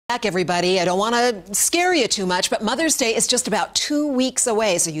Back, everybody. I don't want to scare you too much, but Mother's Day is just about 2 weeks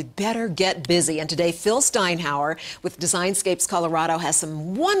away, so you'd better get busy. And today, Phil Steinhauer with Designscapes Colorado has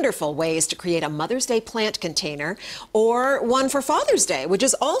some wonderful ways to create a Mother's Day plant container or one for Father's Day, which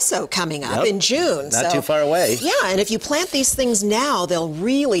is also coming up in June. Not too far away. Yeah, and if you plant these things now, they'll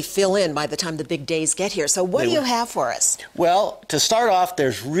really fill in by the time the big days get here. So what do you have for us? Well, to start off,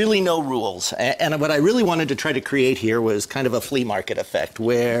 there's really no rules. And what I really wanted to try to create here was kind of a flea market effect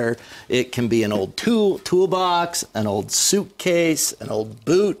where it can be an old toolbox, an old suitcase, an old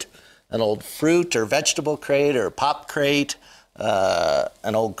boot, an old fruit or vegetable crate or pop crate,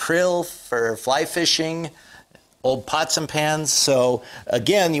 an old creel for fly fishing, old pots and pans. So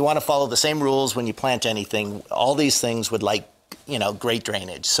again, you want to follow the same rules when you plant anything. All these things would like, you know, great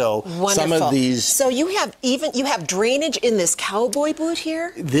drainage. So some of these. So you have drainage in this cowboy boot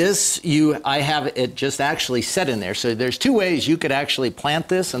here? I have it just actually set in there. So there's two ways you could actually plant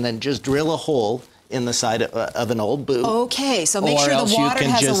this and then just drill a hole in the side of an old boot. Okay, so make sure the water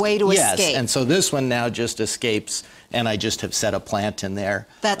has a way to escape. Yes, and so this one now just escapes, and I just have set a plant in there.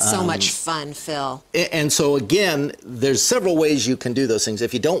 That's so much fun, Phil. And so again, there's several ways you can do those things.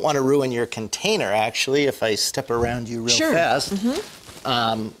 If you don't want to ruin your container, actually, if I step around you real fast,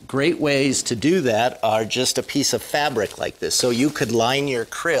 great ways to do that are just a piece of fabric like this. So you could line your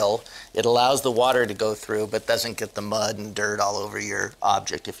krill. It allows the water to go through, but doesn't get the mud and dirt all over your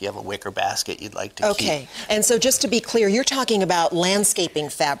object if you have a wicker basket you'd like to keep. Okay, and so just to be clear, you're talking about landscaping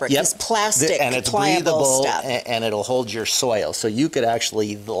fabric, this plastic, and it's breathable, stuff. And it'll hold your soil. So you could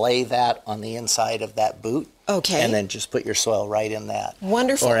actually lay that on the inside of that boot. Okay. And then just put your soil right in that.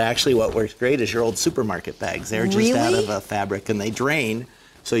 Wonderful. Or actually what works great is your old supermarket bags. They're just out of a fabric and they drain.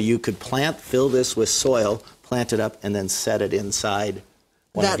 So you could fill this with soil, plant it up, and then set it inside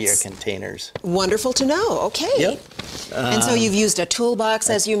one of your containers. Wonderful to know. Okay. Yep. And so you've used a toolbox,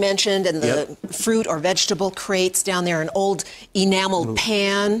 as you mentioned, and the fruit or vegetable crates down there, an old enameled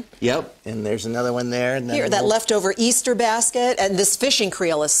pan. Yep. And there's another one there. And then here, that leftover Easter basket. And this fishing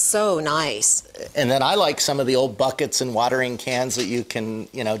creel is so nice. And then I like some of the old buckets and watering cans that you can,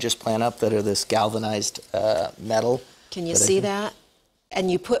 you know, just plant up that are this galvanized metal. Can you see that? And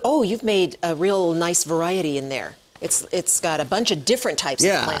you put, you've made a real nice variety in there. It's got a bunch of different types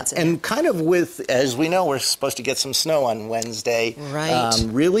of plants in it. And kind of with, as we know, we're supposed to get some snow on Wednesday. Right.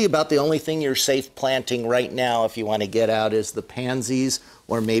 Really about the only thing you're safe planting right now if you want to get out is the pansies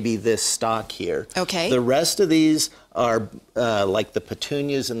or maybe this stock here. Okay. The rest of these are like the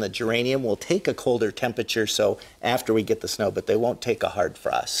petunias and the geranium will take a colder temperature so after we get the snow, but they won't take a hard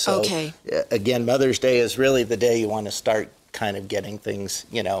frost. So again, Mother's Day is really the day you want to start kind of getting things,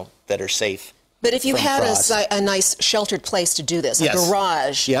 you know, that are safe. But if you had a nice sheltered place to do this, a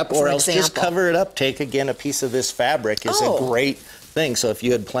garage, or else just cover it up. Take, again, a piece of this fabric is a great thing. So if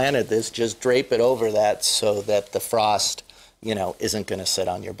you had planted this, just drape it over that so that the frost, you know, isn't going to sit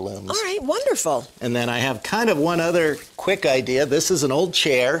on your blooms. All right, wonderful. And then I have kind of one other quick idea. This is an old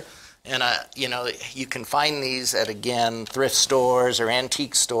chair. And, you know, you can find these at, again, thrift stores or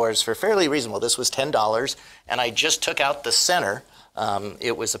antique stores for fairly reasonable. This was $10, and I just took out the center.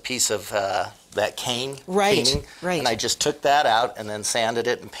 It was a piece of that cane painting, and I just took that out and then sanded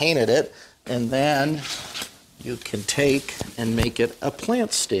it and painted it, and then you can take and make it a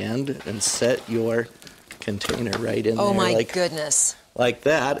plant stand and set your container right in there. Oh my goodness. Like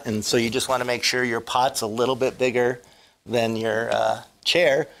that, and so you just want to make sure your pot's a little bit bigger than your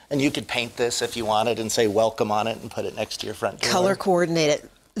chair, and you could paint this if you wanted and say welcome on it and put it next to your front door. Color coordinate it.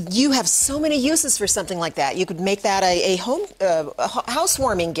 You have so many uses for something like that. You could make that a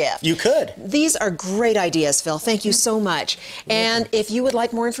housewarming gift. You could. These are great ideas, Phil. Thank you so much. And if you would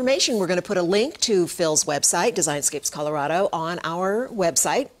like more information, we're going to put a link to Phil's website, Designscapes Colorado, on our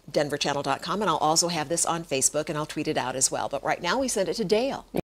website, denverchannel.com, and I'll also have this on Facebook, and I'll tweet it out as well. But right now, we send it to Dale.